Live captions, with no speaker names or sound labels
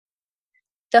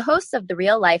The hosts of the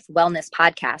Real Life Wellness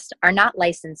Podcast are not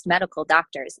licensed medical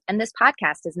doctors, and this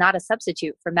podcast is not a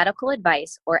substitute for medical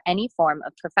advice or any form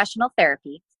of professional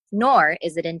therapy, nor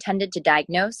is it intended to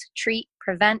diagnose, treat,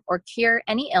 prevent, or cure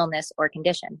any illness or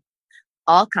condition.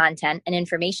 All content and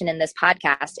information in this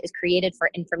podcast is created for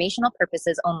informational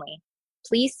purposes only.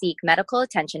 Please seek medical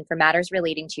attention for matters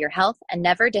relating to your health and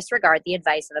never disregard the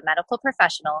advice of a medical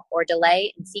professional or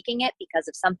delay in seeking it because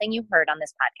of something you heard on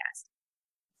this podcast.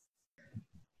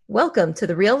 Welcome to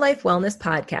the Real Life Wellness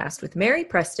Podcast with Mary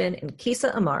Preston and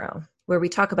Kisa Amaro, where we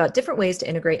talk about different ways to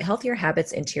integrate healthier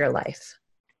habits into your life.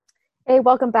 Hey,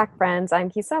 welcome back, friends. I'm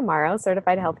Kisa Amaro,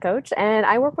 certified health coach, and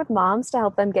I work with moms to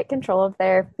help them get control of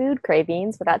their food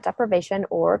cravings without deprivation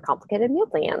or complicated meal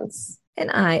plans.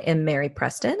 And I am Mary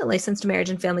Preston, a licensed marriage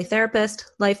and family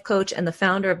therapist, life coach, and the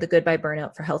founder of the Goodbye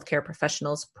Burnout for Healthcare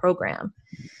Professionals program.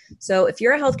 So if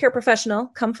you're a healthcare professional,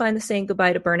 come find the Saying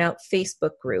Goodbye to Burnout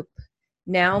Facebook group.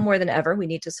 Now more than ever, we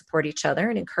need to support each other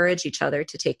and encourage each other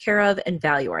to take care of and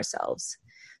value ourselves.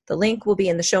 The link will be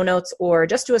in the show notes or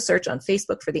just do a search on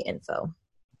Facebook for the info.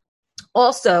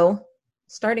 Also,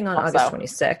 starting on August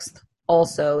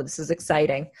 26th, this is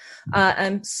exciting,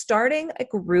 I'm starting a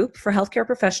group for healthcare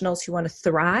professionals who want to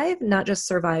thrive, not just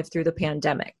survive through the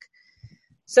pandemic.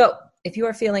 So if you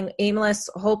are feeling aimless,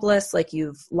 hopeless, like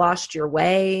you've lost your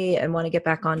way and want to get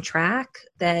back on track,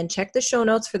 then check the show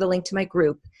notes for the link to my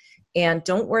group. And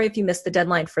don't worry if you missed the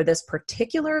deadline for this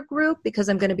particular group, because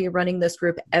I'm going to be running this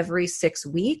group every 6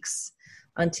 weeks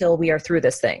until we are through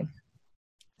this thing.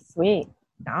 Sweet.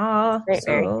 Great,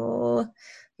 so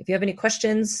if you have any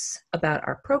questions about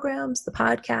our programs, the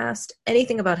podcast,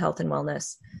 anything about health and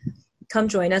wellness, come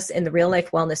join us in the Real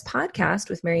Life Wellness Podcast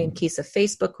with Mary and Kisa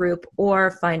Facebook group,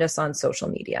 or find us on social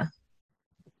media.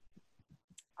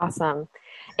 Awesome.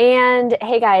 And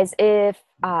hey guys, if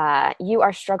you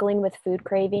are struggling with food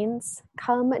cravings,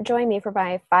 come join me for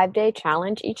my 5-day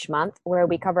challenge each month where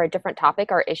we cover a different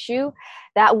topic or issue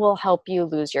that will help you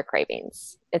lose your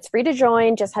cravings. It's free to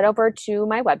join. Just head over to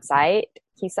my website,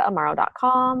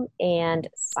 kisaamaro.com, and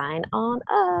sign on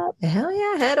up. Hell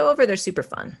yeah, head over. They're super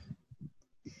fun.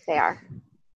 They are.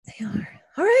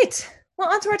 All right. Well,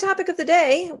 on to our topic of the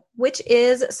day, which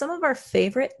is some of our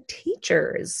favorite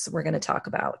teachers we're going to talk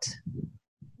about.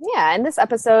 Yeah, in this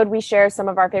episode, we share some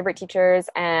of our favorite teachers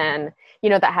and,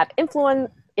 that have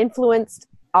influenced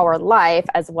our life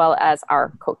as well as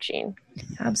our coaching.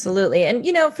 Absolutely. And,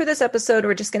 for this episode,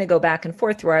 we're just going to go back and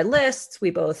forth through our lists.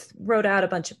 We both wrote out a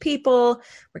bunch of people.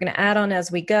 We're going to add on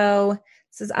as we go.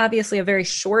 This is obviously a very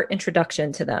short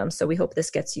introduction to them. So we hope this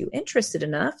gets you interested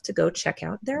enough to go check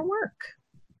out their work.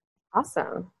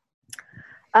 Awesome.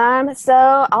 So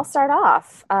I'll start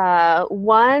off.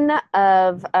 One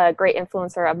of a great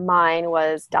influencer of mine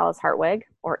was Dallas Hartwig,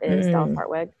 or is Dallas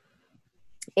Hartwig.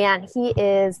 And he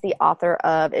is the author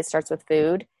of It Starts With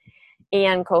Food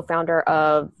and co-founder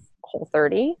of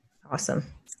Whole30. Awesome.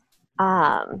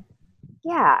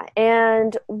 Yeah.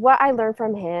 And what I learned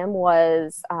from him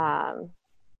was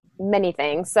many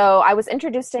things. So I was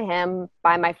introduced to him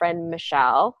by my friend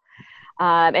Michelle,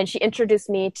 and she introduced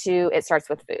me to It Starts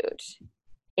With Food.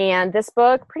 And this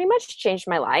book pretty much changed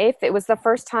my life. It was the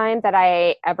first time that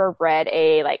I ever read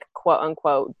a quote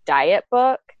unquote diet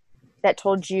book that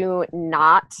told you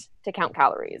not to count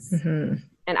calories. Mm-hmm.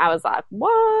 And I was like,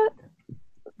 what?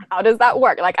 How does that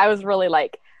work? I was really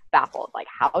baffled.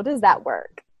 How does that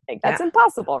work? That's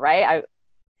impossible, right?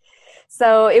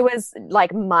 So it was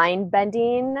mind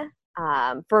bending.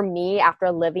 For me, after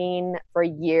living for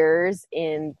years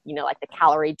in, the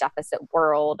calorie deficit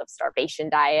world of starvation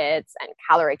diets and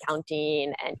calorie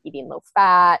counting and eating low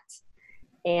fat.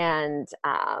 And,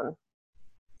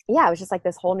 it was just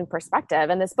this whole new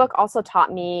perspective. And this book also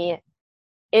taught me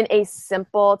in a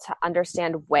simple to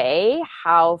understand way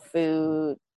how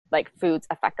foods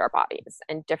affect our bodies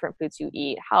and different foods you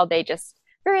eat, how they just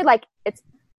very it's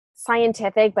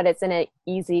scientific, but it's in an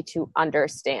easy to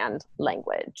understand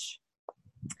language.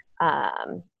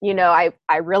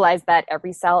 I realized that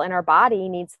every cell in our body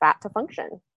needs fat to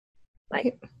function.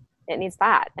 It needs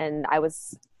fat. And I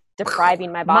was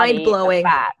depriving my body mind-blowing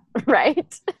of fat,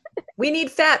 right? We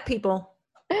need fat, people.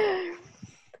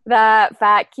 That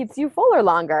fat keeps you fuller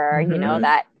longer, Mm-hmm.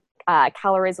 That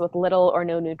calories with little or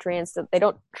no nutrients, they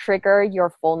don't trigger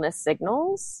your fullness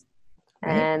signals,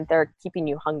 right? And they're keeping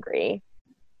you hungry.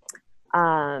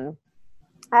 I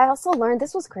also learned,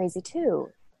 this was crazy too,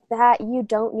 that you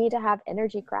don't need to have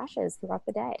energy crashes throughout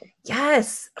the day.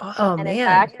 Yes. Oh, and man. In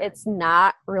fact, it's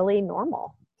not really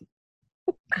normal.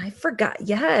 I forgot.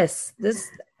 Yes.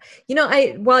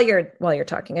 While you're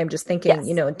talking, I'm just thinking,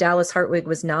 yes. Dallas Hartwig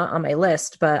was not on my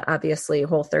list, but obviously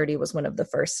Whole30 was one of the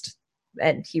first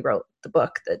and he wrote the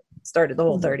book that started the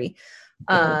whole 30.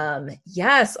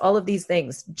 Yes, all of these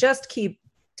things. Just keep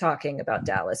talking about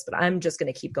Dallas, but I'm just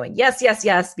going to keep going. Yes, yes,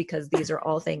 yes, because these are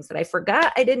all things that I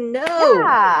forgot I didn't know.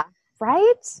 Yeah,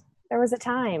 right? There was a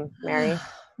time, Mary.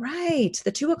 Right.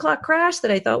 The 2:00 crash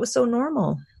that I thought was so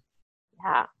normal.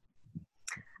 Yeah.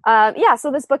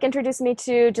 So this book introduced me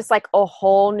to just like a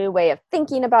whole new way of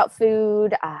thinking about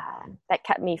food that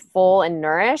kept me full and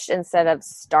nourished instead of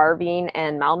starving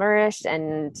and malnourished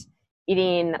and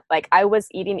eating like I was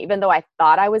eating, even though I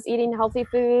thought I was eating healthy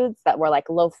foods that were like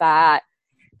low fat,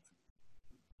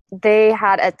 they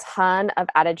had a ton of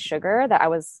added sugar that I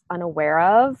was unaware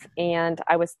of. And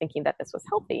I was thinking that this was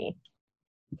healthy.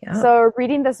 Yeah. So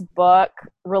reading this book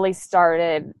really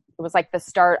it was like the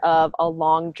start of a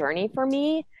long journey for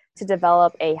me to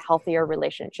develop a healthier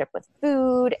relationship with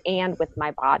food and with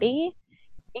my body.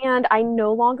 And I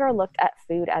no longer looked at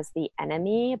food as the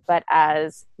enemy, but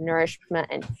as nourishment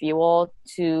and fuel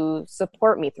to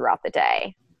support me throughout the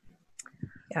day.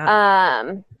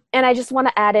 Yeah. And I just want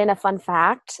to add in a fun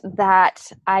fact that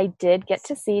I did get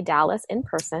to see Dallas in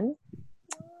person.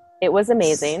 It was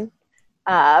amazing.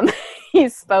 He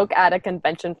spoke at a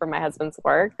convention for my husband's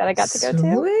work that I got to go to.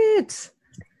 Sweet.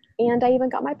 And I even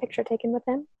got my picture taken with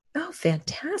him. Oh,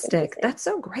 fantastic. That's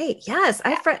so great. Yes.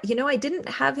 I didn't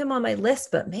have him on my list,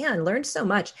 but man, learned so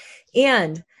much.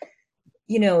 And,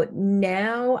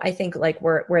 now I think like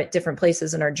we're at different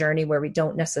places in our journey where we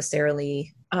don't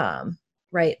necessarily,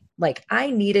 right. Like I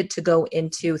needed to go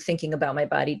into thinking about my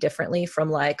body differently from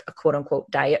like a quote unquote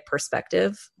diet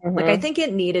perspective. Mm-hmm. Like I think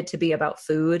it needed to be about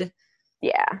food.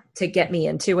 Yeah. To get me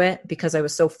into it because I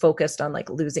was so focused on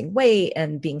like losing weight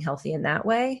and being healthy in that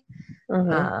way.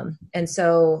 Mm-hmm. And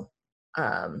so,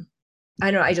 I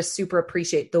don't know, I just super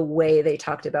appreciate the way they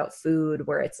talked about food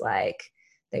where it's like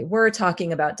they were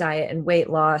talking about diet and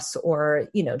weight loss or,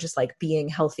 just like being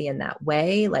healthy in that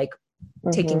way, like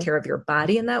taking care of your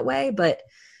body in that way, but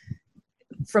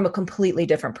from a completely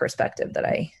different perspective that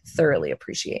I thoroughly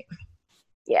appreciate.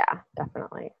 Yeah,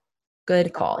 definitely.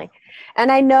 Good call. Definitely.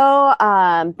 And I know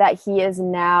that he is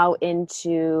now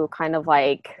into kind of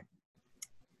like,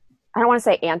 I don't want to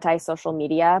say anti-social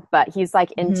media, but he's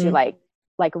like into like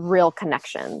real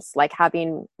connections, like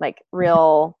having like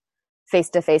real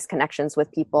face-to-face connections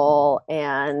with people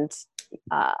and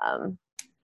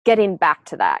getting back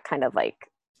to that kind of like,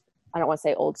 I don't want to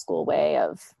say old school way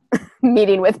of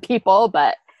meeting with people,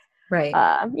 but right.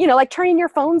 Like turning your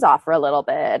phones off for a little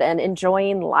bit and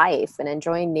enjoying life and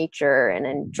enjoying nature and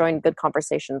enjoying good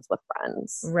conversations with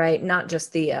friends. Right. Not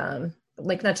just the,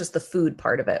 not just the food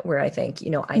part of it where I think,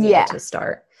 I needed to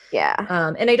start. Yeah.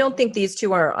 And I don't think these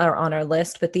two are on our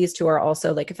list, but these two are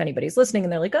also like, if anybody's listening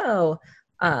and they're like,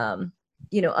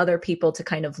 other people to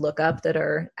kind of look up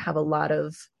that have a lot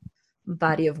of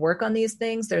body of work on these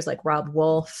things. There's like Rob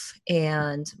Wolf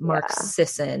and Mark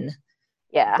Sisson.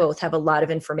 Yeah. Both have a lot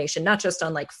of information, not just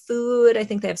on like food. I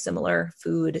think they have similar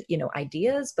food,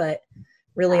 ideas, but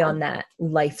really on that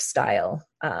lifestyle.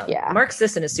 Mark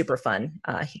Sisson is super fun.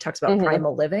 He talks about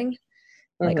primal living,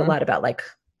 like a lot about like,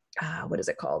 what is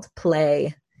it called?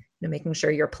 Play, making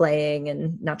sure you're playing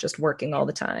and not just working all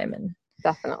the time. And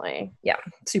definitely. Yeah.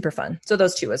 Super fun. So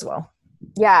those two as well.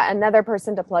 Yeah. Another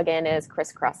person to plug in is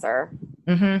Chris Kresser.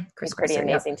 Mm-hmm. He's pretty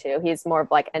amazing too. He's more of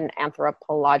like an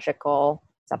anthropological,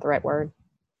 is that the right word?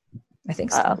 I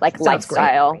think so. Like sounds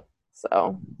lifestyle. Great.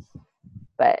 So,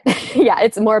 but yeah,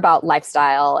 it's more about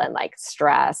lifestyle and like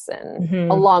stress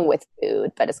and along with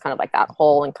food, but it's kind of like that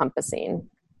whole encompassing.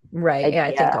 Right. Idea. Yeah.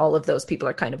 I think all of those people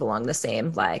are kind of along the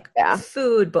same, like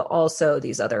food, but also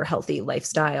these other healthy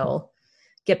lifestyle,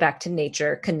 get back to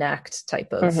nature, connect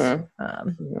type of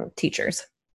teachers.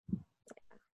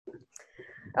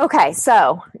 Okay.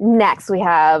 So next we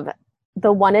have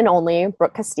the one and only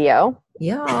Brooke Castillo.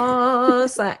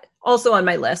 Yes. Also on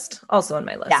my list.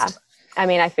 Yeah. I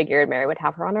mean, I figured Mary would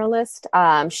have her on our list.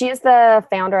 She is the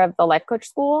founder of the Life Coach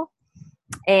School,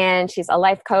 and she's a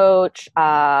life coach,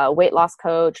 weight loss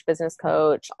coach, business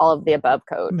coach, all of the above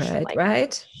coach.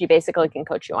 Right. She basically can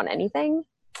coach you on anything.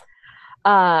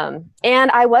 And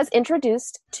I was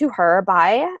introduced to her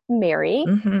by Mary,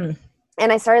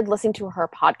 and I started listening to her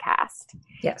podcast.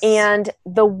 Yes. And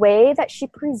the way that she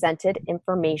presented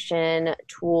information,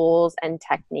 tools, and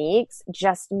techniques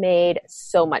just made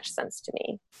so much sense to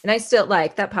me. And I still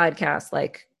like that podcast,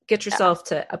 like get yourself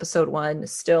to episode 1,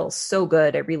 still so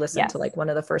good. I re-listened to like one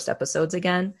of the first episodes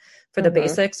again for the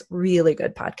basics. Really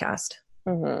good podcast.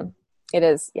 It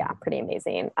is. Yeah. Pretty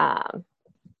amazing. And,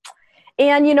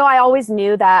 I always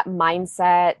knew that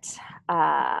mindset,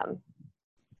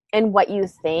 and what you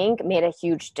think made a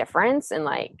huge difference in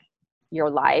like your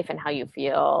life and how you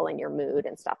feel and your mood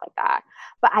and stuff like that.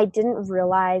 But I didn't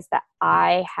realize that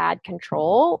I had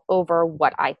control over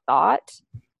what I thought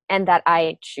and that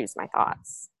I choose my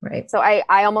thoughts. Right. So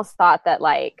I almost thought that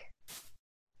like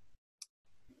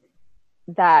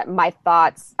that my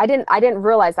thoughts, I didn't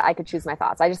realize that I could choose my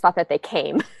thoughts. I just thought that they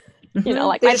came. You know,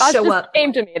 like they my thoughts show just up.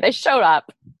 came to me. They showed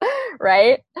up.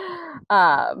 Right.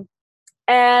 And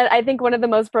I think one of the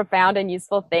most profound and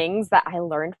useful things that I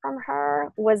learned from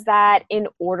her was that in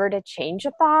order to change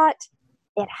a thought,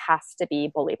 it has to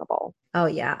be believable. Oh,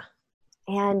 yeah.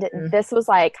 And this was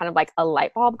like kind of like a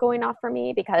light bulb going off for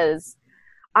me, because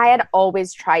I had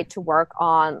always tried to work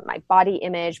on my body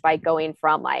image by going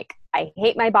from like, I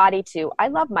hate my body to I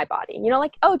love my body. You know,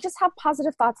 like, oh, just have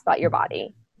positive thoughts about your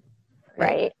body.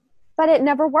 Right. But it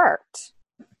never worked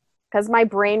because my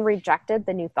brain rejected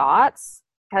the new thoughts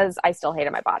because I still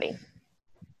hated my body.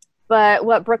 But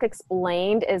what Brooke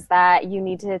explained is that you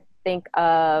need to think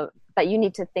a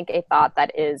thought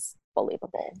that is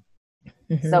believable.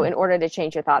 Mm-hmm. So in order to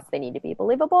change your thoughts, they need to be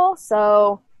believable.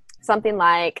 So something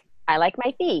like, I like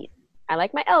my feet. I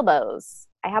like my elbows.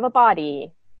 I have a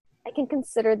body. I can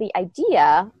consider the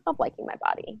idea of liking my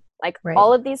body. Like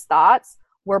all of these thoughts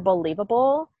were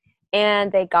believable,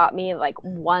 and they got me like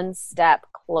one step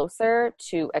closer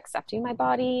to accepting my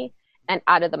body and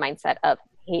out of the mindset of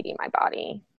hating my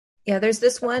body. Yeah, there's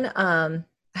this one,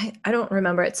 I don't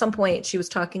remember, at some point she was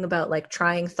talking about like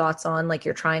trying thoughts on like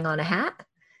you're trying on a hat.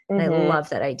 And I love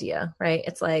that idea, right?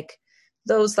 It's like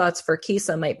those thoughts for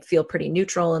Kisa might feel pretty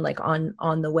neutral and like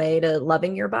on the way to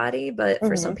loving your body, but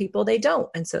for some people they don't.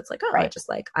 And so it's like, oh,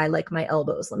 I like my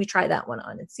elbows. Let me try that one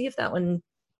on and see if that one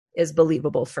is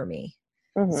believable for me.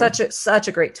 Such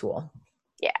a great tool.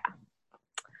 Yeah.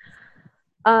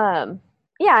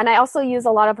 Yeah. And I also use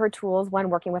a lot of her tools when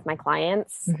working with my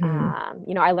clients.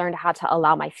 You know, I learned how to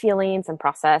allow my feelings and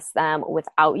process them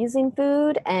without using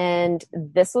food. And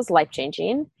this was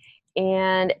life-changing.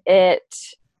 And it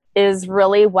is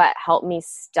really what helped me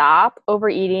stop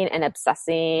overeating and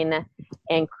obsessing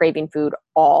and craving food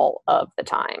all of the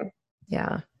time.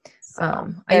 Yeah. I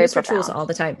use her tools all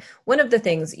the time. One of the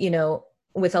things, you know,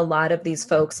 with a lot of these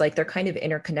folks, like they're kind of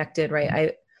interconnected,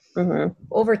 right?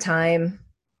 Over time,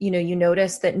 you know, you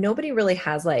notice that nobody really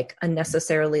has like a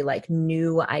necessarily like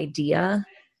new idea,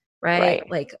 right?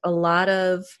 Like a lot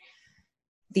of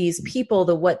these people,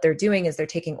 what they're doing is they're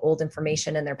taking old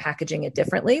information and they're packaging it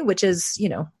differently, which is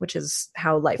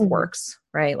how life works,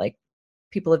 right? Like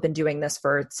people have been doing this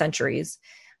for centuries.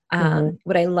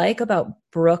 What I like about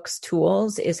Brooke's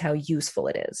tools is how useful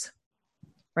it is,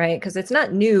 right? Because it's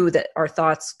not new that our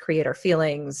thoughts create our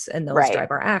feelings and those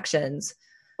drive our actions.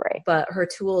 Right. But her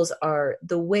tools are,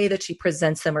 the way that she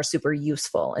presents them are super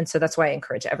useful. And so that's why I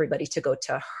encourage everybody to go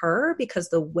to her, because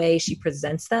the way she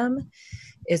presents them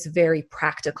is very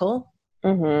practical.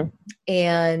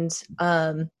 And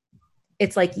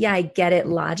it's like, yeah, I get it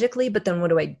logically, but then what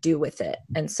do I do with it?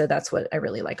 And so that's what I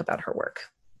really like about her work.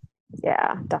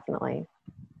 Yeah, definitely.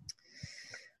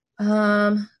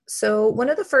 So one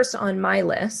of the first on my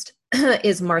list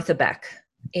is Martha Beck.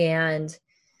 And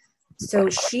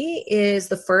so she is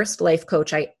the first life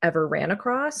coach I ever ran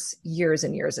across years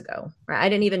and years ago. I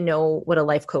didn't even know what a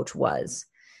life coach was.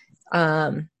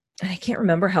 I can't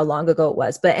remember how long ago it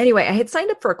was. But anyway, I had signed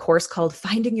up for a course called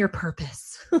Finding Your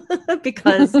Purpose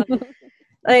because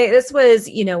this was,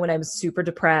 you know, when I was super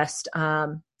depressed.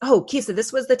 Kisa,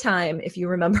 this was the time, if you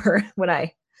remember, when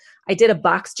I did a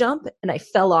box jump and I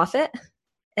fell off it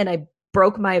and I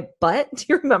broke my butt. Do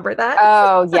you remember that?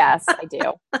 Oh, yes, I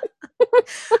do.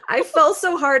 I fell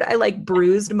so hard. I like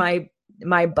bruised my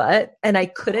butt and I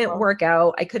couldn't work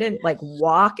out. I couldn't like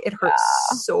walk. It hurt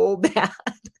so bad.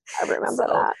 I remember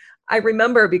that. I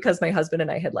remember because my husband and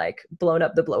I had like blown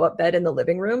up the blow up bed in the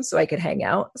living room so I could hang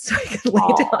out, so I could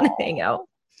lay down and hang out.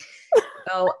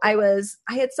 So I was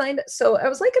like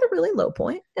at a really low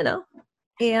point, you know?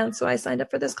 And so I signed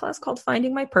up for this class called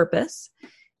Finding My Purpose.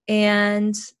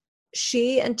 And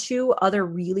she and two other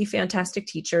really fantastic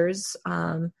teachers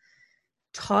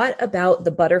taught about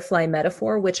the butterfly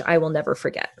metaphor, which I will never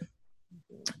forget.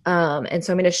 And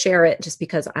so I'm going to share it just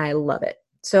because I love it.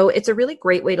 So it's a really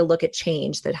great way to look at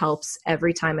change that helps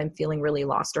every time I'm feeling really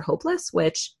lost or hopeless,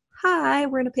 which,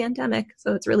 we're in a pandemic,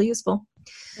 so it's really useful.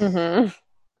 The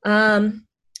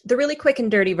really quick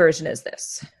and dirty version is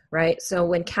this, right? So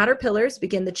when caterpillars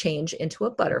begin to change into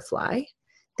a butterfly,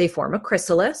 they form a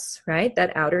chrysalis, right?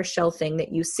 That outer shell thing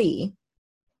that you see.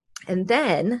 And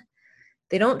then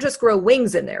they don't just grow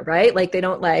wings in there, right? Like they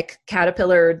don't like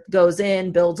caterpillar goes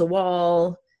in, builds a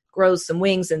wall, grows some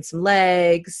wings and some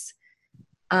legs.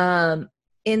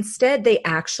 Instead, they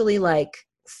actually like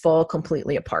fall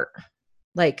completely apart.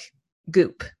 like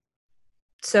goop.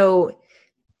 So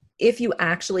if you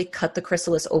actually cut the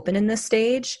chrysalis open in this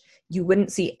stage, you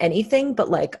wouldn't see anything but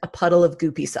like a puddle of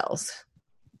goopy cells.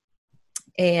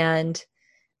 And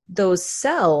those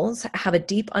cells have a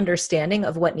deep understanding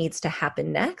of what needs to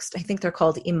happen next. I think they're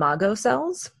called imago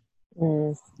cells.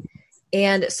 Mm.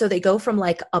 And so they go from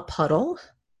like a puddle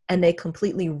and they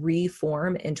completely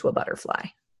reform into a butterfly.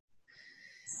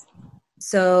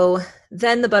 So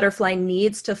then the butterfly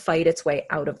needs to fight its way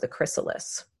out of the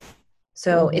chrysalis.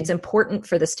 So it's important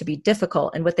for this to be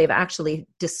difficult. And what they've actually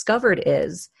discovered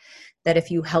is that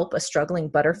if you help a struggling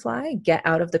butterfly get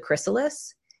out of the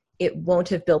chrysalis, it won't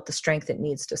have built the strength it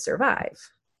needs to survive.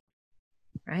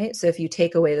 Right? So if you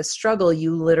take away the struggle,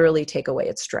 you literally take away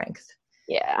its strength.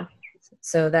 Yeah.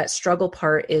 So that struggle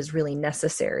part is really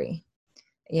necessary.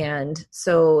 And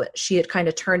so she had kind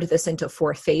of turned this into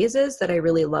 4 phases that I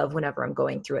really love whenever I'm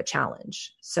going through a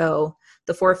challenge. So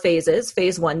the 4 phases,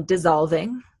 phase 1,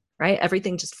 dissolving, right?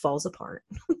 Everything just falls apart.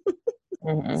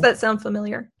 Does that sound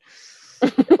familiar?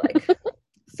 I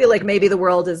feel like maybe the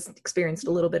world has experienced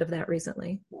a little bit of that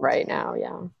recently. Right now,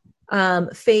 yeah.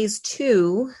 Phase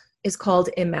 2 is called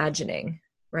imagining,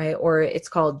 right? Or it's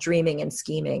called dreaming and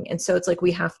scheming. And so it's like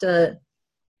we have to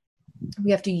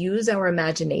use our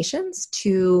imaginations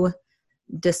to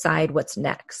decide what's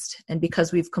next. And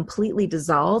because we've completely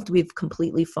dissolved, we've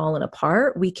completely fallen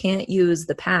apart, we can't use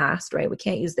the past, right? We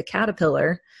can't use the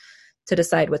caterpillar to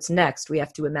decide what's next. We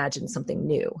have to imagine something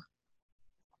new.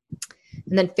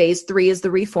 And then phase 3 is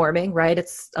the reforming, right?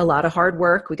 It's a lot of hard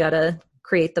work. We got to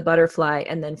create the butterfly.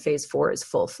 And then phase 4 is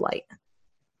full flight,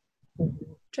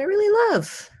 which I really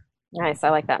love. Nice.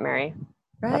 I like that, Mary.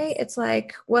 Right? It's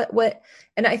like what,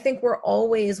 and I think we're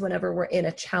always, whenever we're in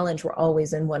a challenge, we're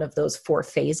always in one of those 4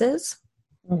 phases.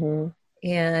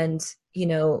 And, you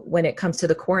know, when it comes to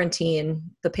the quarantine,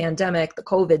 the pandemic, the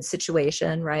COVID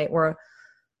situation, right? We're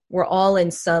all in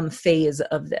some phase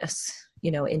of this, you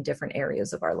know, in different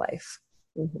areas of our life.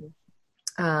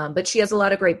 But she has a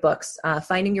lot of great books.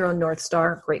 Finding Your Own North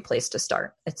Star, great place to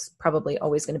start. It's probably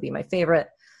always going to be my favorite.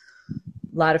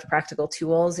 A lot of practical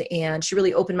tools. And she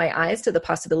really opened my eyes to the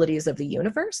possibilities of the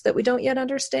universe that we don't yet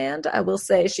understand. I will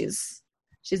say she's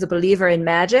a believer in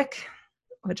magic,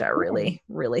 which I really,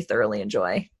 really thoroughly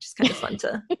enjoy. She's kind of fun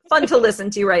to listen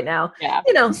to right now. Yeah.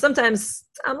 You know, sometimes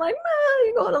I'm like,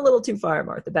 you're going a little too far,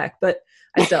 Martha Beck, but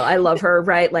I love her,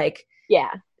 right? Like,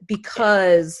 yeah,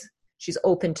 because she's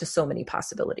open to so many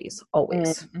possibilities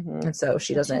always. And so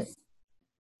she doesn't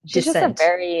She's just a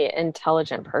very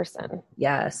intelligent person.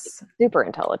 Yes. Super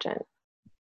intelligent.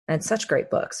 And such great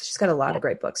books. She's got a lot of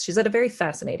great books. She's had a very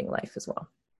fascinating life as well.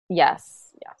 Yes.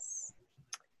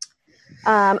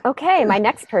 Okay, my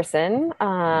next person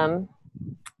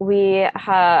we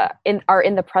are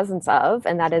in the presence of,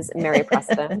 and that is Mary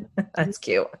Preston. That's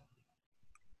cute.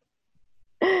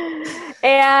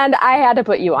 And I had to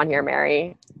put you on here,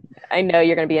 Mary. I know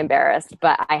you're going to be embarrassed,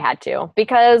 but I had to,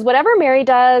 because whatever Mary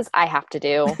does, I have to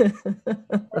do.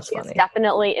 She has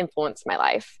definitely influenced my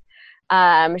life.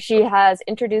 She has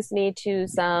introduced me to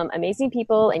some amazing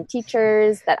people and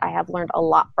teachers that I have learned a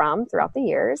lot from throughout the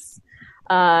years,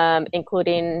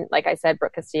 including, like I said,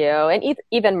 Brooke Castillo and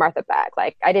even Martha Beck.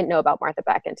 Like, I didn't know about Martha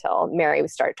Beck until Mary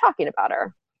started talking about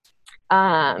her.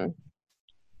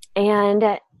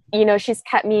 And you know, she's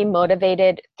kept me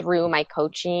motivated through my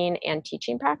coaching and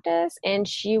teaching practice. And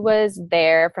she was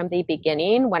there from the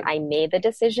beginning when I made the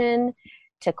decision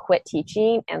to quit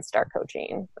teaching and start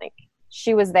coaching. Like,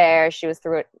 she was there. She was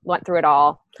went through it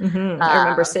all. I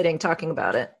remember talking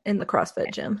about it in the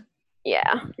CrossFit gym.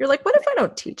 Yeah. You're like, what if I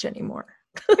don't teach anymore?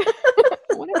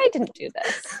 What if I didn't do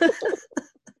this?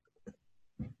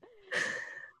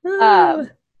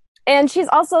 And she's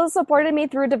also supported me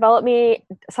through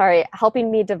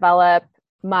helping me develop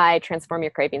my Transform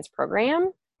Your Cravings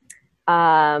program.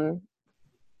 And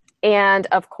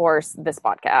of course, this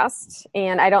podcast.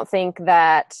 And I don't think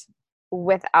that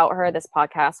without her, this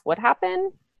podcast would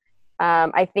happen.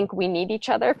 I think we need each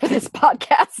other for this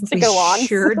podcast to go on.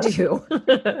 Sure do.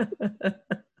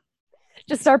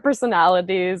 Just our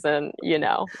personalities and, you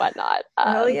know, whatnot.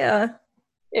 Oh, yeah.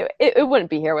 It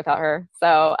wouldn't be here without her.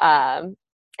 So,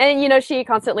 and, you know, she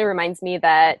constantly reminds me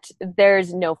that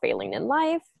there's no failing in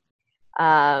life.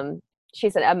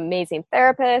 She's an amazing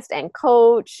therapist and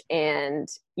coach. And,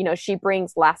 you know, she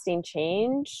brings lasting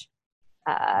change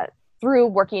through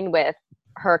working with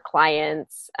her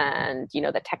clients and, you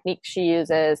know, the techniques she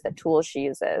uses, the tools she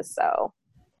uses. So,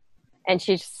 and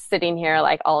she's sitting here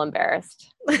like all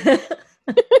embarrassed.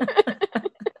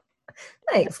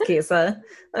 Thanks, Kisa.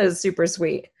 That was super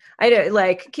sweet. I know,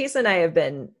 like, Kisa and I have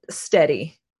been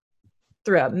steady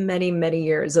throughout many, many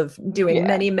years of doing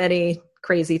many, many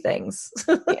crazy things.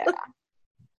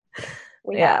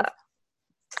 We have.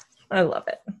 I love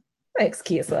it. Thanks,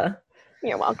 Kisa.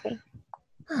 You're welcome.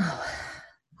 Oh,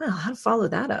 well, how to follow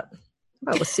that up?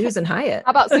 How about with Susan Hyatt?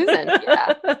 How about Susan?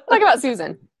 Yeah. Talk about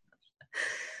Susan.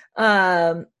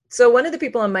 So one of the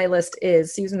people on my list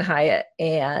is Susan Hyatt.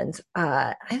 And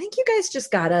I think you guys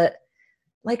just gotta,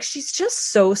 like, she's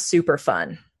just so super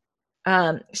fun.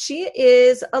 She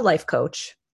is a life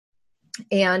coach,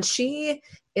 and she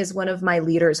is one of my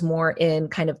leaders more in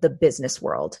kind of the business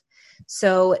world.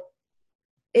 So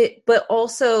but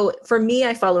also for me,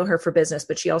 I follow her for business,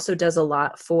 but she also does a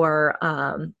lot for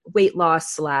weight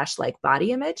loss / like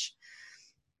body image.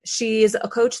 She's a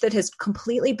coach that has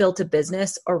completely built a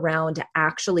business around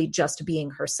actually just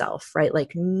being herself, right?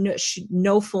 Like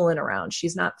no fooling around.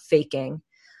 She's not faking.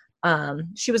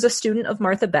 She was a student of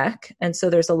Martha Beck. And so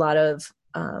there's a lot of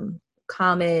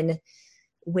common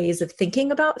ways of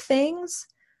thinking about things,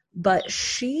 but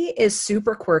she is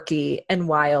super quirky and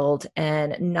wild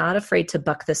and not afraid to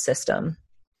buck the system.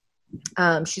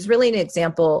 She's really an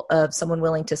example of someone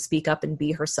willing to speak up and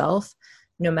be herself,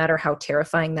 no matter how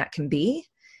terrifying that can be.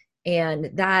 And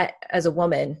that, as a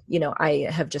woman, I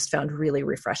have just found really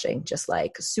refreshing, just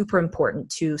like super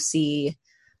important to see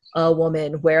a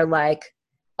woman where, like,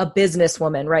 a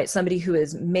businesswoman, right? Somebody who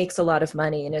makes a lot of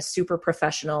money and is super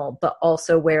professional, but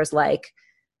also wears like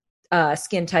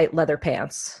skin tight leather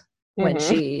pants when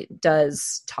she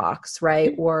does talks,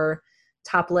 right? Or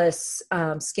topless,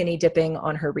 skinny dipping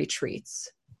on her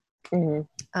retreats.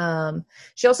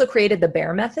 She also created the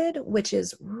Bear Method, which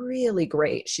is really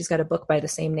great. She's got a book by the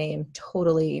same name.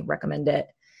 Totally recommend it.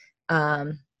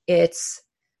 It's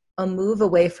a move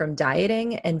away from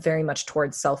dieting and very much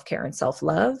towards self-care and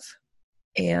self-love.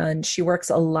 And she works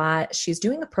a lot. She's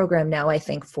doing a program now, I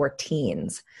think, for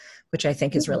teens, which I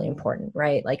think is really important,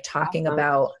 right? Like talking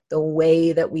about the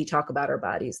way that we talk about our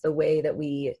bodies, the way that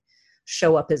we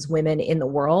show up as women in the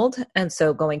world. And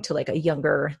so going to like a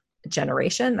younger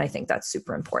generation, I think that's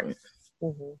super important.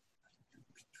 So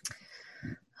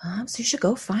you should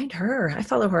go find her. I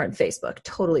follow her on Facebook.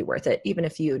 Totally worth it, even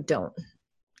if you don't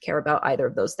care about either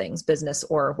of those things, business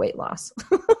or weight loss.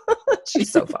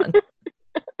 She's so fun.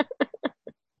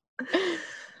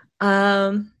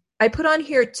 I put on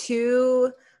here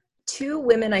two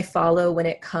women I follow when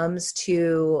it comes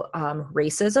to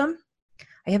racism.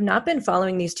 I have not been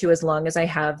following these two as long as I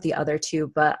have the other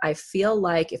two, but I feel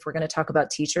like if we're going to talk about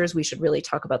teachers, we should really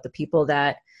talk about the people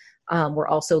that we're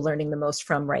also learning the most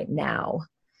from right now.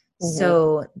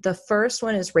 So the first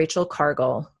one is Rachel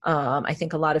Cargle. I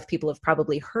think a lot of people have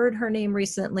probably heard her name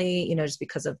recently, just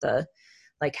because of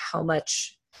how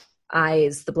much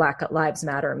eyes the Black Lives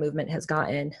Matter movement has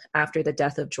gotten after the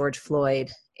death of George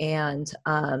Floyd. And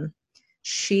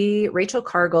Rachel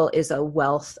Cargle is a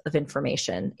wealth of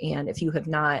information. And if you have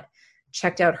not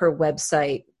checked out her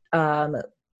website,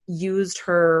 used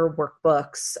her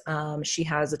workbooks, she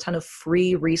has a ton of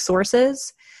free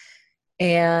resources,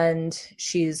 and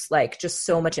she's like just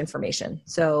so much information.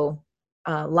 So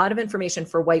a lot of information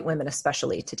for white women,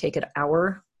 especially, to take a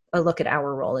look at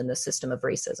our role in the system of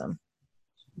racism.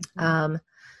 And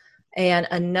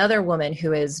another woman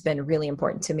who has been really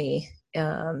important to me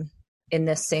in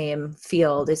this same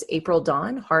field is April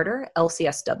Dawn Harder,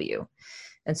 LCSW.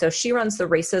 And so she runs the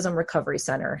Racism Recovery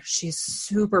Center. She's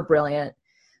super brilliant.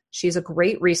 She's a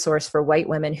great resource for white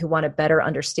women who want to better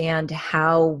understand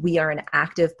how we are an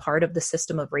active part of the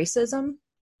system of racism.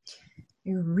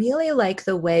 I really like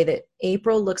the way that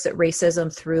April looks at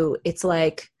racism through, it's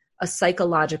like a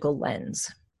psychological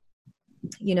lens.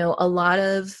 A lot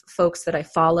of folks that I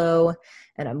follow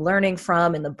and I'm learning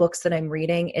from in the books that I'm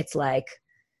reading, it's like,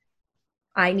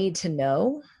 I need to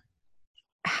know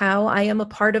how I am a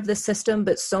part of the system,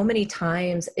 but so many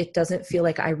times it doesn't feel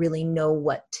like I really know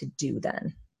what to do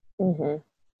then.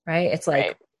 Right? It's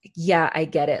like, yeah, I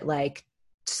get it. Like,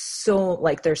 so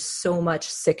like there's so much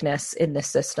sickness in the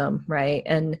system, right?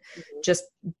 And just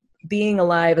being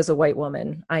alive as a white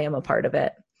woman, I am a part of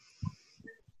it.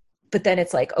 But then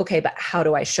it's like, okay, but how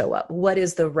do I show up? What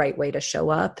is the right way to show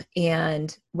up?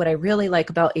 And what I really like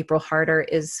about April Harder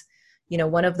is,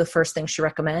 one of the first things she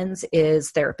recommends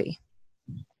is therapy,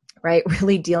 right?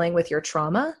 Really dealing with your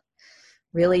trauma,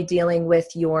 really dealing with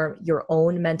your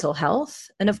own mental health.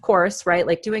 And of course, right,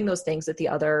 like doing those things that the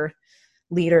other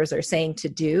leaders are saying to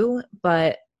do.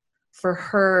 But for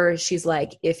her, she's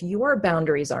like, if your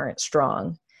boundaries aren't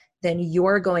strong, then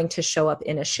you're going to show up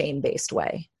in a shame-based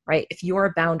way, right? If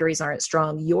your boundaries aren't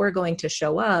strong, you're going to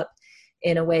show up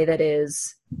in a way that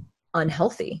is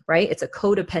unhealthy, right? It's a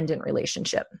codependent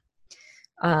relationship.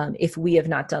 if we have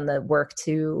not done the work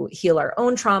to heal our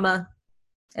own trauma.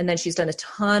 And then she's done a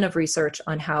ton of research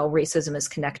on how racism is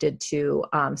connected to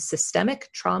systemic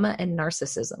trauma and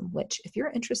narcissism, which if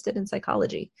you're interested in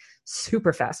psychology,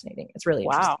 super fascinating. It's really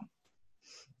interesting.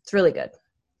 It's really good.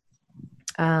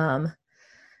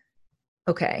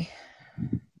 Okay.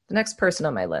 The next person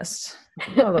on my list,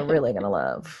 I'm really going to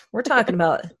love. We're talking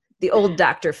about the old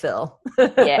Dr. Phil.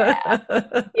 Yeah.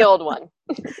 The old one.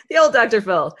 The old Dr.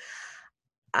 Phil.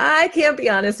 I can't be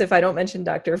honest if I don't mention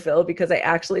Dr. Phil, because I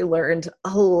actually learned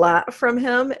a lot from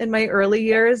him in my early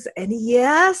years. And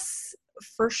yes,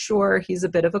 for sure, he's a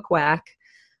bit of a quack,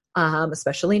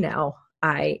 especially now.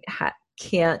 I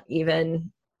can't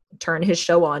even turn his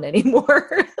show on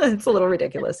anymore. It's a little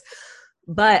ridiculous.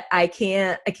 But I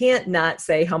can't not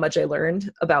say how much I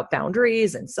learned about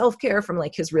boundaries and self-care from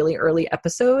like his really early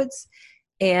episodes.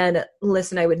 And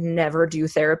listen, I would never do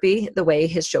therapy the way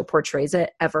his show portrays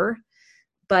it ever.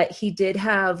 But he did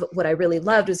have, what I really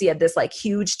loved was he had this like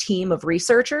huge team of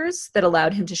researchers that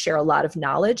allowed him to share a lot of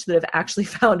knowledge that I've actually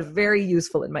found very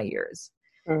useful in my years.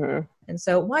 Mm-hmm. And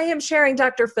so why I'm sharing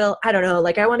Dr. Phil, I don't know.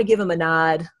 Like I want to give him a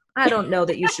nod. I don't know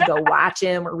that you should go watch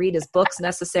him or read his books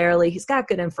necessarily. He's got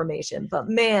good information, but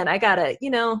man, I gotta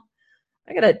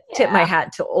tip my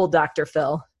hat to old Dr.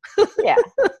 Phil. Yeah.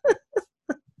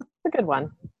 It's a good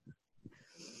one.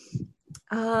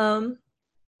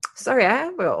 Sorry, I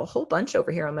have a whole bunch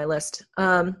over here on my list.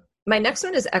 My next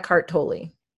one is Eckhart Tolle.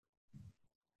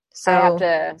 So I have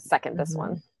to second this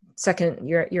one. Second,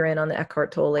 you're in on the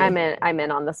Eckhart Tolle. I'm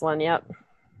in on this one. Yep.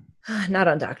 Not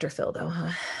on Dr. Phil though,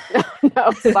 huh? No,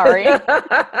 sorry.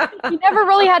 He never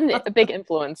really had a big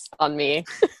influence on me.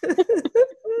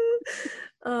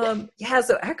 So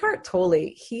Eckhart Tolle,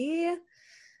 he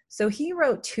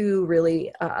wrote two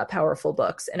really powerful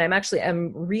books, and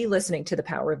I'm re-listening to The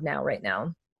Power of Now right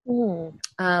now. What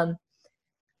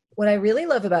I really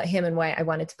love about him and why I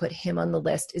wanted to put him on the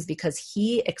list is because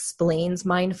he explains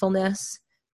mindfulness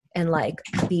and like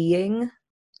being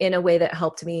in a way that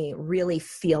helped me really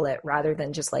feel it rather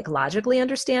than just like logically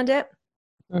understand it.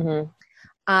 Mm-hmm.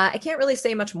 I can't really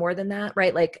say much more than that,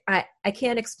 right? Like I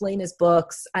can't explain his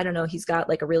books. I don't know. He's got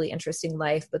like a really interesting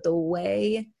life, but the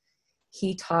way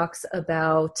he talks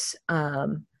about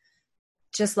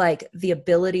just like the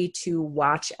ability to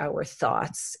watch our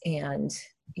thoughts and,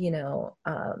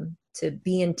 to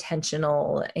be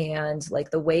intentional and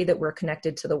like the way that we're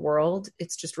connected to the world,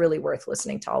 it's just really worth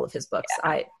listening to all of his books.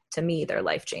 Yeah. To me, they're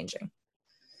life-changing.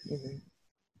 Mm-hmm.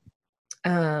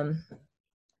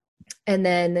 And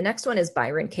then the next one is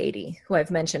Byron Katie, who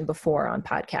I've mentioned before on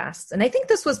podcasts. And I think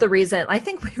this was the reason, I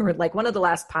think we were like one of the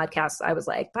last podcasts, I was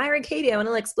like, Byron Katie, I want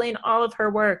to explain all of her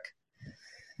work.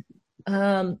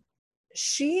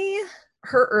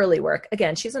 Her early work,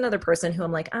 again, she's another person who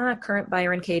I'm like, current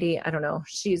Byron Katie, I don't know.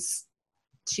 She's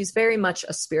very much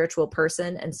a spiritual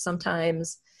person. And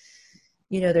sometimes,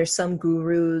 there's some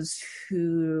gurus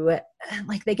who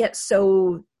like, they get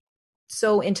so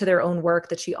into their own work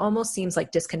that she almost seems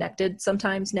like disconnected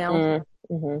sometimes now.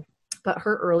 Mm-hmm. But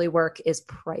her early work is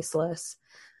priceless.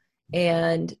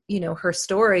 And, her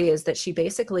story is that she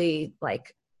basically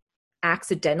like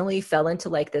accidentally fell into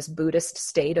like this Buddhist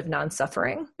state of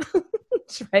non-suffering,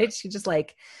 right?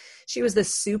 She was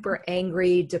this super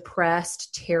angry,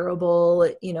 depressed, terrible,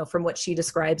 from what she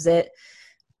describes it,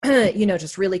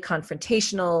 just really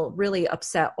confrontational, really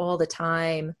upset all the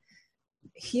time,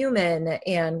 human,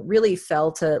 and really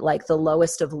fell to like the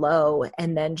lowest of low.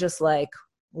 And then just like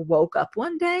woke up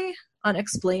one day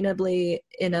unexplainably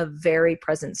in a very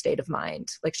present state of mind.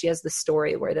 Like she has this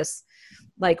story where this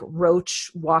like roach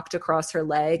walked across her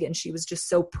leg and she was just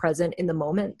so present in the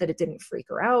moment that it didn't freak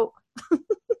her out.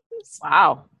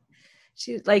 Wow.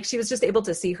 She was just able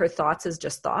to see her thoughts as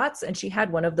just thoughts. And she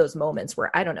had one of those moments where,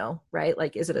 I don't know, right?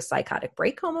 Like, is it a psychotic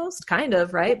break almost? Kind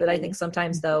of, right? But I think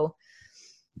sometimes though,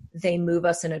 they move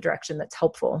us in a direction that's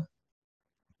helpful.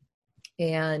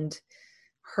 And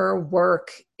her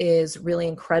work is really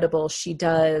incredible. She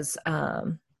does,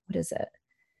 The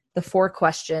 4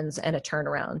 Questions and a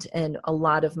Turnaround. And a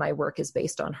lot of my work is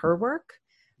based on her work,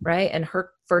 right? And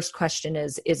her first question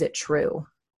is it true?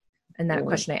 And that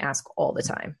question I ask all the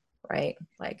time, right?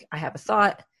 Like, I have a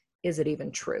thought, is it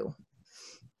even true?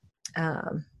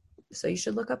 So you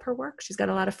should look up her work. She's got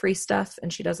a lot of free stuff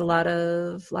and she does a lot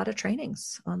of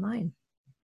trainings online.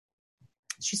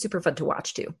 She's super fun to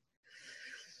watch too.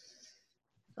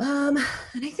 And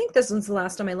I think this one's the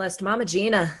last on my list. Mama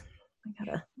Gina.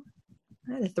 I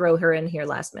had to throw her in here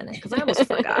last minute because I almost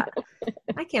forgot.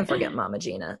 I can't forget Mama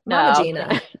Gina. Mama Gina.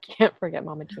 I can't forget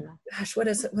Mama Gina. Gosh, what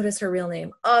is her real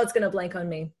name? Oh, it's going to blank on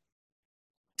me.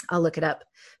 I'll look it up.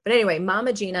 But anyway,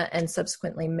 Mama Gina and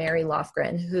subsequently Mary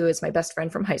Lofgren, who is my best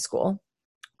friend from high school,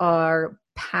 are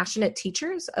passionate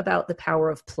teachers about the power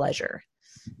of pleasure.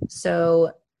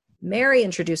 So Mary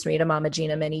introduced me to Mama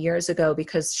Gina many years ago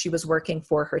because she was working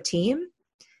for her team.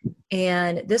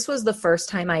 And this was the first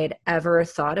time I had ever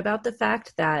thought about the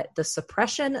fact that the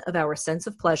suppression of our sense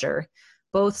of pleasure,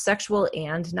 both sexual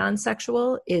and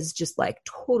non-sexual, is just like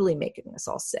totally making us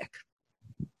all sick.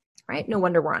 Right? No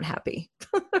wonder we're unhappy.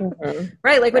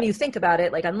 Right? Like when you think about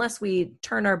it, like unless we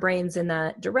turn our brains in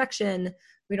that direction,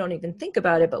 we don't even think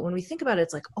about it. But when we think about it,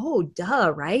 it's like, oh,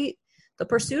 duh, right? The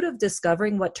pursuit of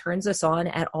discovering what turns us on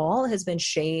at all has been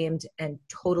shamed and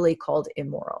totally called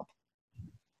immoral.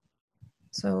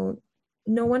 So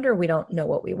no wonder we don't know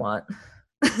what we want.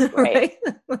 Right.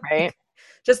 Right.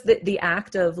 Just the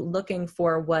act of looking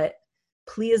for what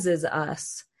pleases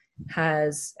us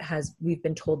we've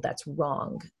been told that's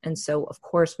wrong. And so of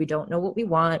course we don't know what we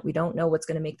want. We don't know what's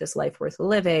going to make this life worth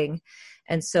living.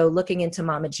 And so looking into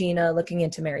Mama Gina, looking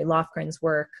into Mary Lofgren's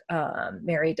work,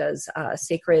 Mary does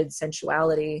Sacred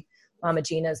Sensuality. Mama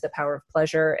Gina is The Power of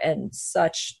Pleasure, and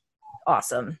such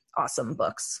awesome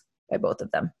books by both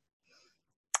of them.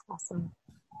 Awesome.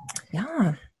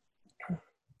 Yeah.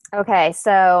 Okay.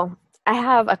 So I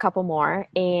have a couple more,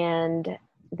 and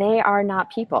they are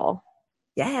not people.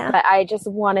 Yeah. But I just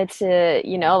wanted to,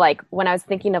 like when I was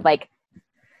thinking of like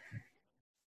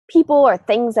people or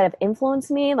things that have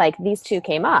influenced me, like these two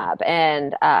came up,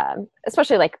 and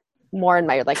especially like more in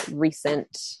my like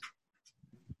recent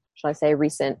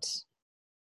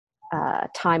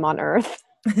time on Earth.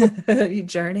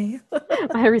 Journey.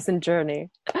 My recent journey.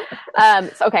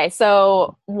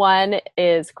 So one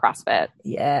is CrossFit.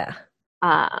 Yeah.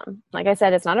 Like I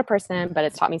said, it's not a person, but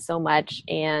it's taught me so much.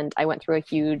 And I went through a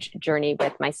huge journey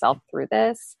with myself through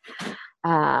this.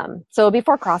 So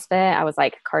before CrossFit, I was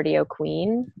like cardio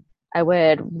queen. I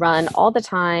would run all the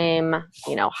time,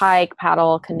 hike,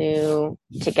 paddle, canoe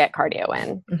to get cardio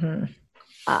in. Mm-hmm.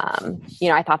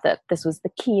 I thought that this was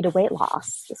the key to weight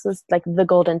loss. This was like the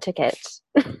golden ticket.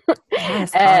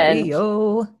 Yes,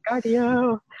 cardio.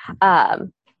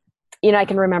 I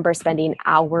can remember spending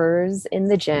hours in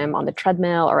the gym on the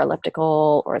treadmill or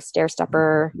elliptical or a stair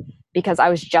stepper because I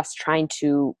was just trying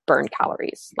to burn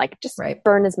calories, like just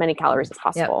burn as many calories as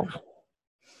possible. Yep.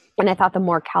 And I thought the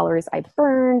more calories I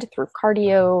burned through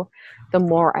cardio, the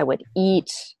more I would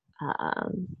eat,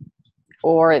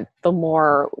 or the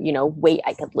more, weight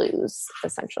I could lose,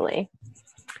 essentially.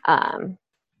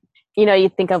 You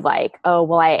think of like, oh,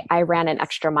 well, I ran an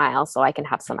extra mile so I can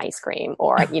have some ice cream,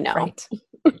 or, Right.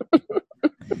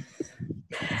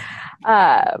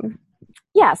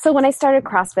 So when I started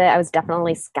CrossFit, I was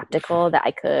definitely skeptical that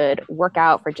I could work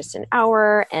out for just an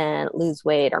hour and lose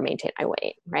weight or maintain my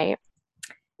weight, right?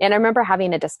 And I remember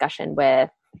having a discussion with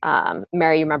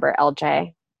Mary, you remember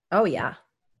LJ? Oh, yeah.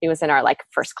 He was in our like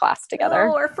first class together.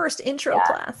 Oh, our first intro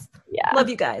class. Yeah. Love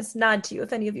you guys. Nod to you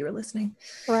if any of you are listening.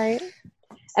 Right.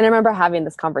 And I remember having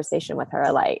this conversation with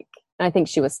her, like, and I think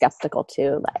she was skeptical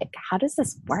too. Like, how does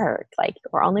this work? Like,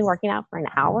 we're only working out for an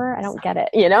hour? I don't get it,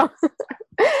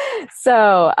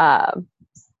 So, but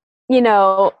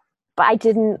I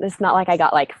didn't, it's not like I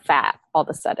got like fat all of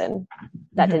a sudden.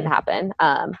 That didn't happen.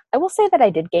 I will say that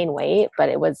I did gain weight, but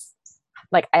it was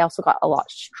like, I also got a lot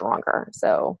stronger.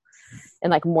 So,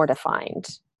 and like more defined.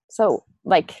 So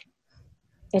like,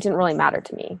 it didn't really matter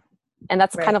to me. And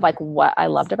that's kind of like what I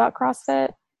loved about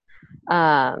CrossFit.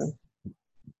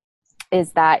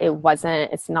 Is that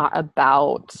it's not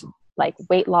about like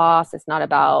weight loss. It's not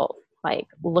about like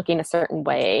looking a certain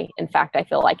way. In fact, I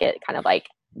feel like it kind of like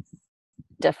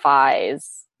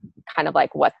defies kind of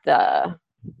like what the,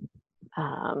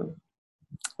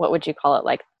 what would you call it?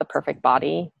 Like the perfect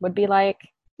body would be like.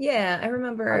 Yeah. I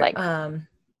remember like,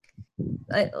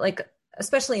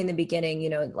 especially in the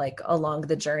beginning, like along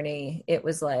the journey, it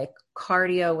was like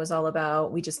cardio was all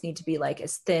about, we just need to be like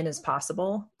as thin as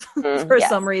possible for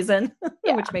some reason,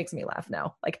 which makes me laugh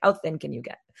now. Like, how thin can you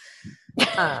get?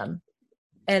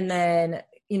 And then,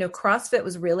 CrossFit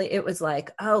was really, it was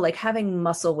like, oh, like having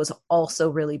muscle was also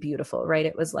really beautiful, right?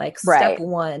 It was like step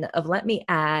one of let me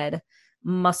add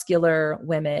muscular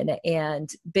women and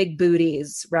big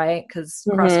booties, right? Because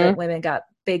CrossFit women got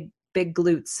big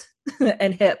glutes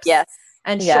and hips. Yes.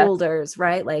 And shoulders,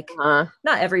 right? Like not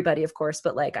everybody, of course,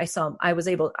 but like I saw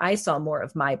more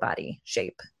of my body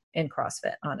shape in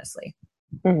CrossFit, honestly.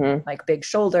 Like big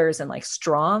shoulders and like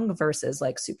strong versus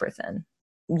like super thin.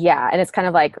 Yeah. And it's kind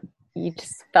of like you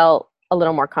just felt a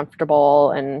little more comfortable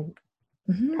and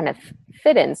kind of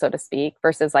fit in, so to speak,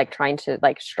 versus like trying to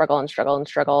like struggle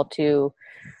to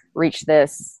reach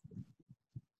this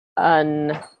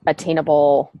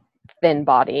unattainable thin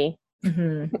body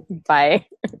by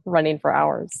running for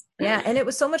hours. Yeah. And it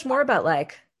was so much more about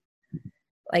like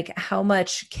how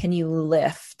much can you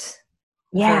lift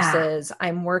versus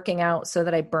I'm working out so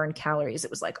that I burn calories. It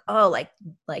was like, oh,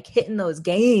 like hitting those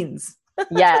gains.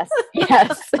 Yes.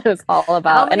 It was all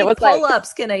about, how many and it was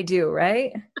pull-ups can I do,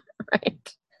 right?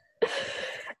 Right.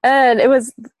 And it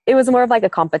was more of like a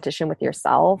competition with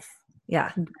yourself.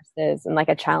 Yeah. Versus, and like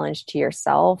a challenge to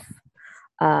yourself.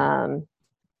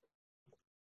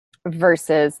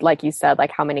 Versus, like you said,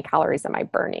 like how many calories am I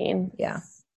burning? Yeah.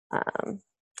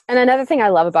 And another thing I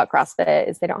love about CrossFit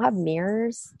is they don't have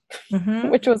mirrors,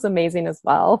 which was amazing as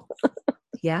well.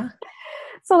 Yeah.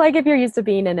 So like if you're used to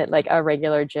being in it like a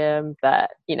regular gym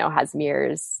that, you know, has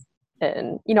mirrors,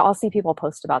 and, you know, I'll see people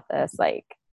post about this like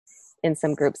in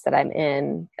some groups that I'm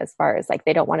in, as far as like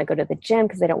they don't want to go to the gym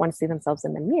because they don't want to see themselves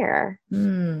in the mirror.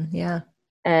 Yeah.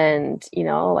 And, you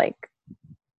know, like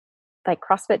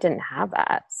CrossFit didn't have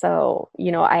that. So,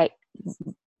 you know, I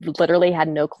literally had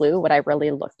no clue what I really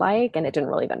looked like, and it didn't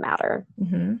really even matter.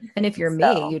 And if you're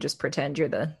me, you just pretend you're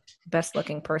the best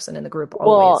looking person in the group always.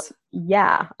 Well,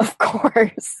 yeah, of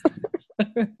course.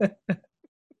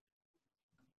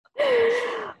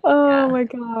 My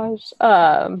gosh.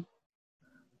 And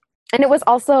it was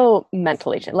also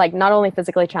mentally, like not only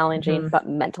physically challenging, but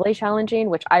mentally challenging,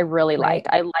 which I really liked.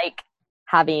 I like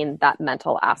having that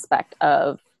mental aspect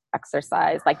of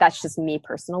exercise. Like that's just me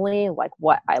personally, like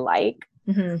what I like.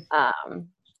 Like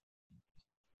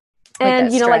and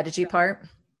that you know, strategy like, part.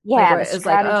 Yeah, like, it's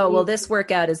like, oh, well, this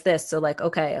workout is this. So like,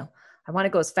 okay, I want to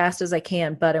go as fast as I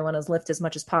can, but I want to lift as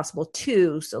much as possible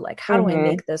too. So like, how do I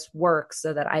make this work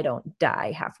so that I don't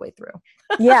die halfway through?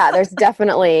 Yeah, there's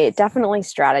definitely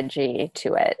strategy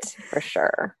to it for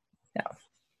sure. Yeah.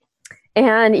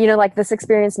 And, you know, like this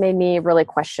experience made me really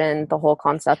question the whole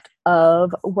concept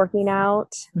of working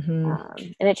out.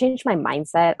 And it changed my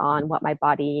mindset on what my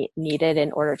body needed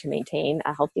in order to maintain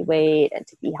a healthy weight and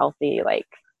to be healthy. Like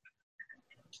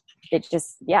it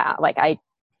just, yeah, like I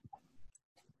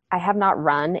have not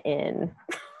run in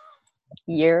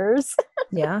years.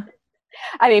 Yeah.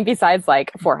 I mean, besides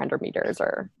like 400 meters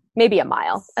or maybe a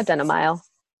mile. I've done a mile.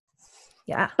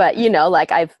 Yeah. But, you know,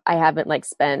 like I haven't like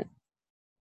spent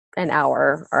an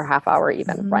hour or half hour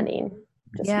even running.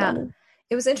 Running.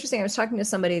 It was interesting. I was talking to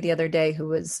somebody the other day who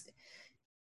was,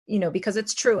 you know, because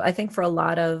it's true. I think for a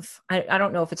lot of, I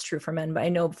don't know if it's true for men, but I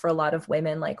know for a lot of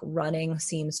women, like running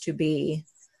seems to be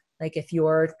like, if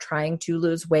you're trying to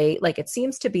lose weight, like it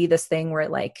seems to be this thing where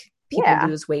like people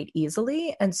lose weight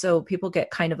easily. And so people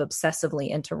get kind of obsessively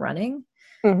into running.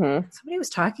 Somebody was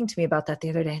talking to me about that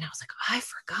the other day, and I was like, oh, I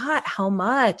forgot how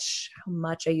much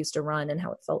I used to run and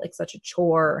how it felt like such a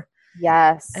chore.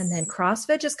 Yes. And then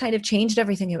CrossFit just kind of changed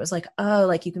everything. It was like, oh,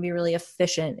 like you can be really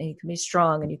efficient and you can be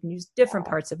strong and you can use different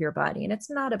parts of your body. And it's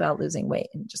not about losing weight,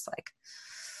 and just like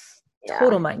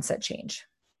total mindset change.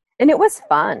 And it was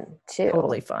fun too.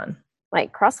 Totally fun.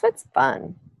 Like CrossFit's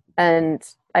fun. And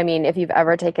I mean, if you've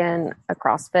ever taken a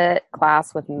CrossFit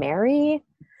class with Mary,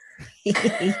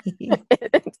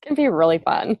 it can be really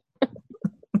fun.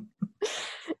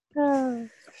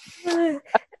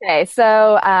 Okay,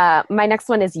 so my next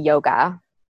one is yoga.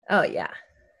 Oh yeah.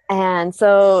 And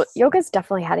so yoga's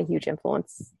definitely had a huge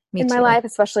influence in my life,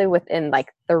 especially within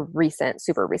like the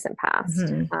super recent past.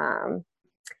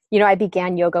 You know, I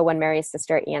began yoga when Mary's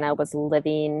sister Anna was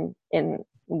living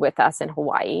with us in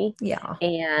Hawaii. Yeah.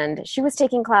 And she was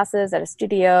taking classes at a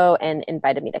studio and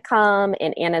invited me to come.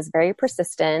 And Anna's very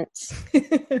persistent.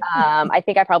 I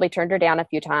think I probably turned her down a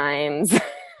few times.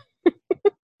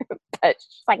 But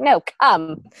she's like, no,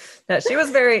 come. No, she was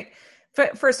very,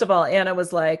 first of all, Anna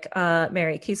was like,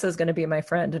 Mary, Kisa's going to be my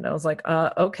friend. And I was like,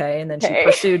 okay. And then she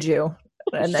pursued you.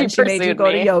 And then she made you go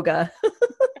to yoga.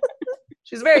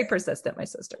 She's very persistent, my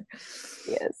sister.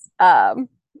 She is. Anyway.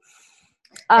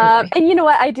 And you know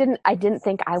what? I didn't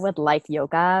think I would like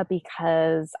yoga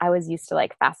because I was used to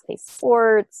like fast-paced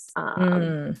sports,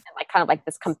 and like kind of like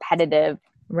this competitive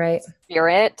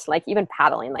spirit, like even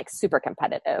paddling, like super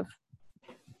competitive.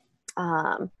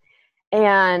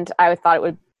 And I thought it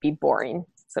would be boring,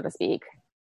 so to speak.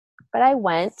 But I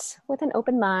went with an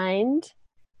open mind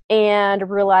and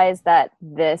realized that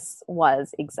this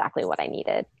was exactly what I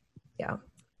needed. Yeah.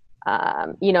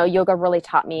 You know, yoga really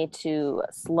taught me to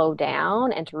slow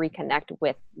down and to reconnect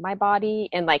with my body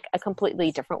in like a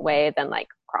completely different way than like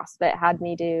CrossFit had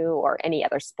me do or any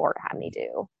other sport had me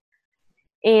do.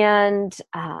 And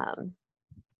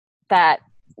that,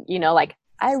 you know, like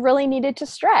I really needed to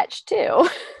stretch too.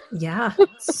 Yeah,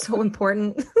 so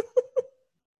important.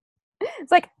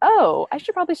 It's like, oh, I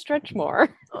should probably stretch more.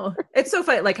 Oh, it's so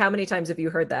funny. Like, how many times have you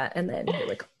heard that? And then you're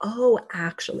like, oh,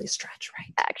 actually stretch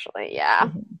right. Actually, yeah.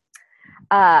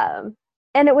 Mm-hmm.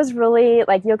 And it was really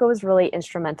like yoga was really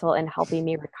instrumental in helping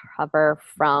me recover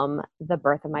from the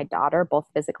birth of my daughter, both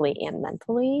physically and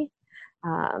mentally.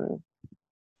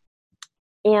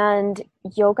 And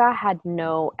yoga had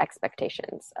no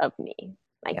expectations of me.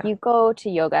 Like you go to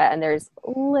yoga and there's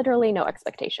literally no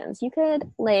expectations. You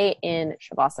could lay in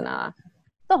Shavasana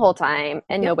the whole time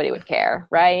and nobody would care,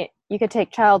 right? You could take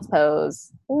child's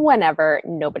pose whenever,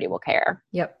 nobody will care.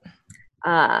 Yep.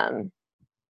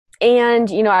 And,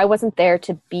 you know, I wasn't there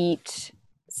to beat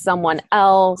someone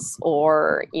else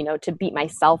or, you know, to beat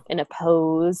myself in a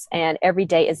pose. And every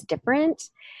day is different.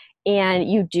 And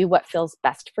you do what feels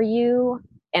best for you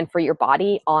and for your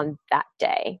body on that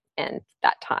day and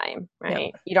that time,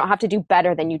 right? You don't have to do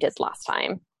better than you did last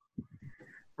time.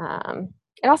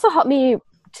 It also helped me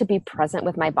to be present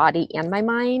with my body and my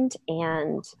mind.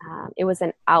 And it was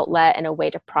an outlet and a way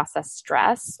to process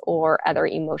stress or other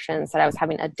emotions that I was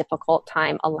having a difficult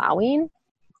time allowing.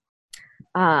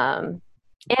 And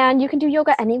you can do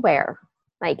yoga anywhere.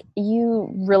 Like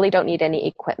you really don't need any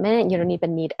equipment. You don't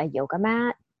even need a yoga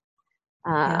mat.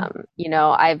 You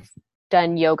know, I've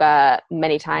done yoga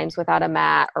many times without a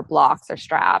mat or blocks or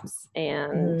straps.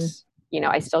 And, you know,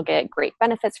 I still get great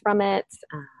benefits from it.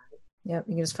 Yep.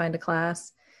 You can just find a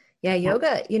class. Yeah.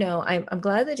 Yoga, you know, I'm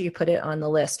glad that you put it on the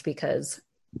list because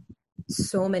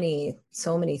so many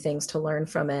things to learn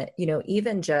from it, you know,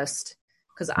 even just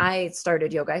because I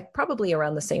started yoga probably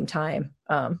around the same time,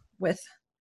 with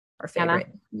our favorite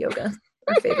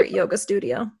yoga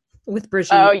studio with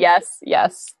Brigitte. Oh, yes.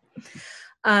 Yes.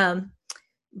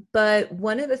 But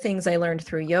one of the things I learned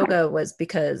through yoga was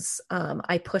because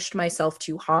I pushed myself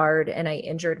too hard and I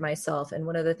injured myself. And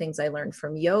one of the things I learned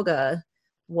from yoga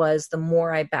was the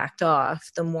more I backed off,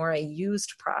 the more I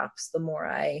used props, the more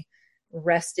I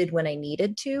rested when I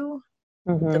needed to,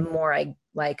 the more I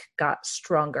got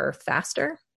stronger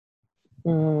faster.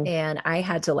 And I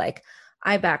had to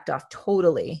I backed off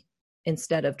totally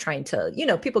instead of trying to, you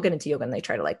know, people get into yoga and they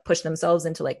try to push themselves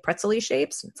into pretzel-y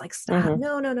shapes. It's like, stop.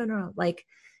 No. Like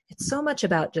it's so much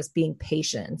about just being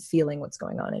patient and feeling what's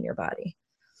going on in your body.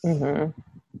 And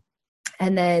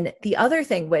then the other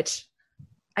thing, which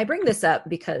I bring this up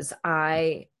because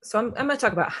I'm going to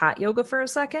talk about hot yoga for a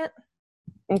second.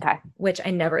 Okay. Which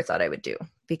I never thought I would do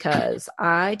because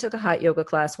I took a hot yoga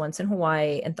class once in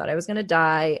Hawaii and thought I was going to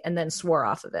die and then swore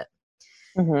off of it.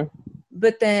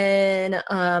 But then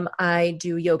I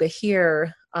do yoga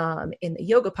here in the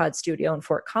Yoga Pod studio in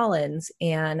Fort Collins.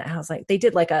 And I was like, they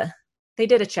did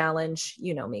a challenge.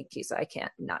 You know me, Kisa, I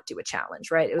can't not do a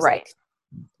challenge, right? It was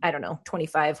I don't know,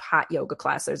 25 hot yoga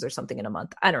classes or something in a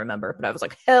month. I don't remember, but I was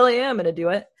like, hell yeah, I'm going to do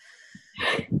it.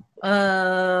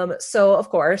 So of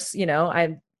course, you know,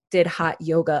 I did hot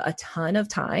yoga a ton of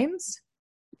times.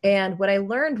 And what I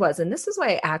learned was, and this is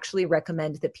why I actually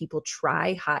recommend that people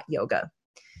try hot yoga.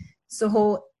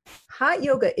 So hot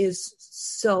yoga is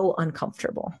so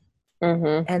uncomfortable.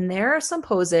 And there are some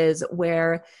poses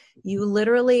where you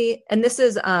literally, and this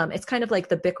is, it's kind of like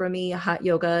the Bikrami hot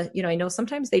yoga. You know, I know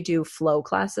sometimes they do flow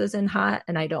classes in hot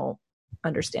and I don't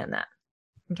understand that.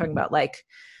 I'm talking about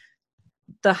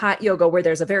the hot yoga where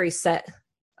there's a very set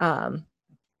roundup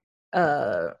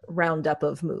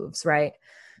of moves, right?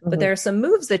 But there are some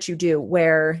moves that you do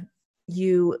where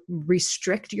you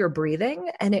restrict your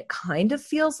breathing and it kind of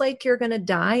feels like you're going to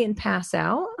die and pass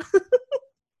out.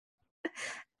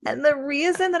 And the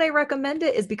reason that I recommend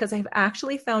it is because I've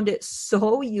actually found it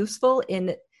so useful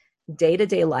in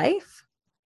day-to-day life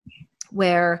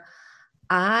where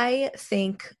I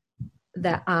think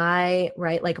that my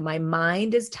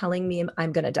mind is telling me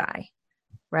I'm going to die,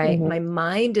 right? My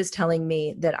mind is telling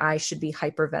me that I should be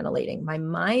hyperventilating. My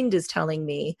mind is telling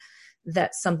me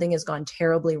that something has gone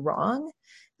terribly wrong.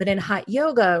 But in hot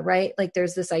yoga, right,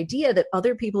 there's this idea that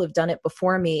other people have done it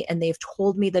before me and they've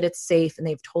told me that it's safe and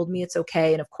they've told me it's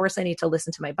okay. And of course I need to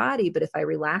listen to my body, but if I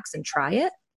relax and try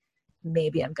it,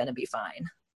 maybe I'm going to be fine.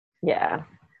 Yeah.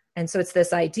 And so it's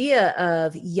this idea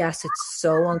of, yes, it's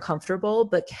so uncomfortable,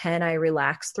 but can I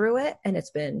relax through it? And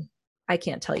I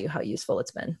can't tell you how useful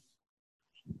it's been.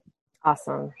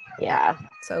 Awesome. Yeah.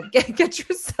 So get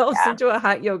yourselves into a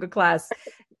hot yoga class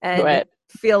and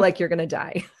feel like you're going to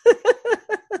die.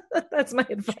 That's my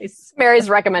advice. Mary's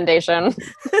recommendation.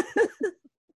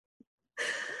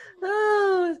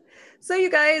 So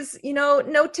you guys,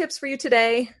 no tips for you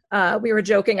today. We were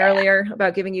joking earlier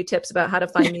about giving you tips about how to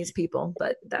find these people,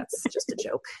 but that's just a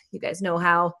joke. You guys know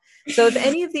how. So if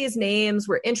any of these names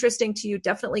were interesting to you,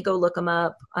 definitely go look them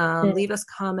up. Leave us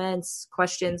comments,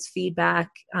 questions, feedback.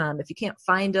 If you can't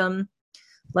find them,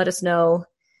 let us know.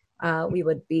 We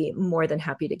would be more than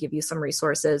happy to give you some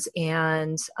resources.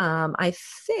 And I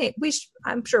think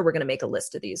I'm sure we're going to make a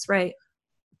list of these, right?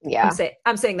 Yeah.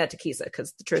 I'm saying that to Kisa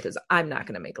because the truth is I'm not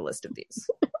going to make a list of these.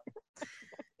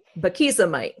 But Kisa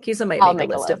might. I'll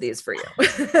make a list of these for you.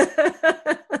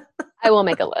 I will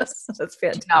make a list. That's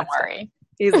fantastic. Don't worry.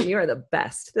 Kisa, you are the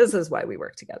best. This is why we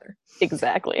work together.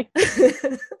 Exactly.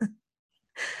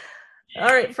 All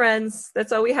right, friends.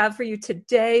 That's all we have for you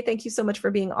today. Thank you so much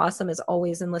for being awesome as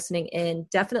always and listening in.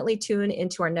 Definitely tune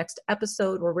into our next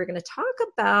episode where we're going to talk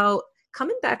about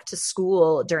coming back to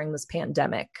school during this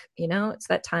pandemic. It's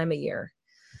that time of year.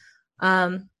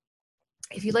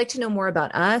 If you'd like to know more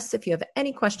about us, if you have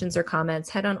any questions or comments,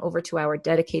 head on over to our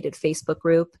dedicated Facebook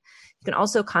group. You can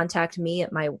also contact me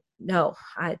at don't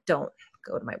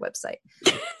go to my website.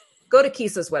 Go to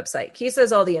Kisa's website. Kisa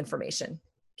has all the information.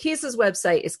 Kisa's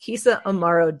website is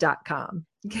kisaamaro.com.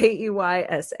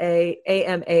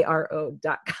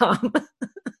 KEYSAAMARO.com.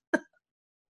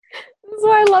 That's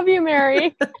why I love you,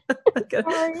 Mary.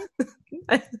 Sorry.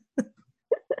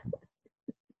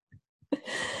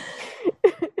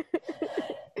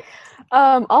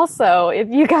 Also, if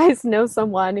you guys know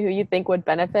someone who you think would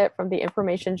benefit from the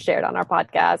information shared on our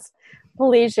podcast,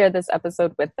 please share this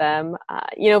episode with them.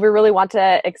 We really want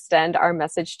to extend our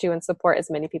message to and support as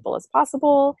many people as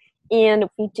possible. And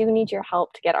we do need your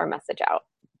help to get our message out.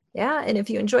 Yeah, and if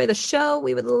you enjoy the show,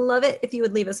 we would love it if you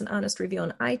would leave us an honest review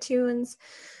on iTunes.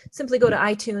 Simply go to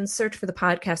iTunes, search for the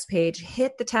podcast page,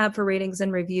 hit the tab for ratings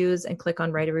and reviews, and click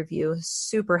on write a review.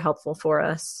 Super helpful for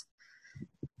us.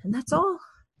 And that's all.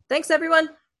 Thanks, everyone.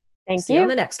 Thank you. See you on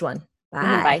the next one. Bye.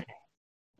 Bye.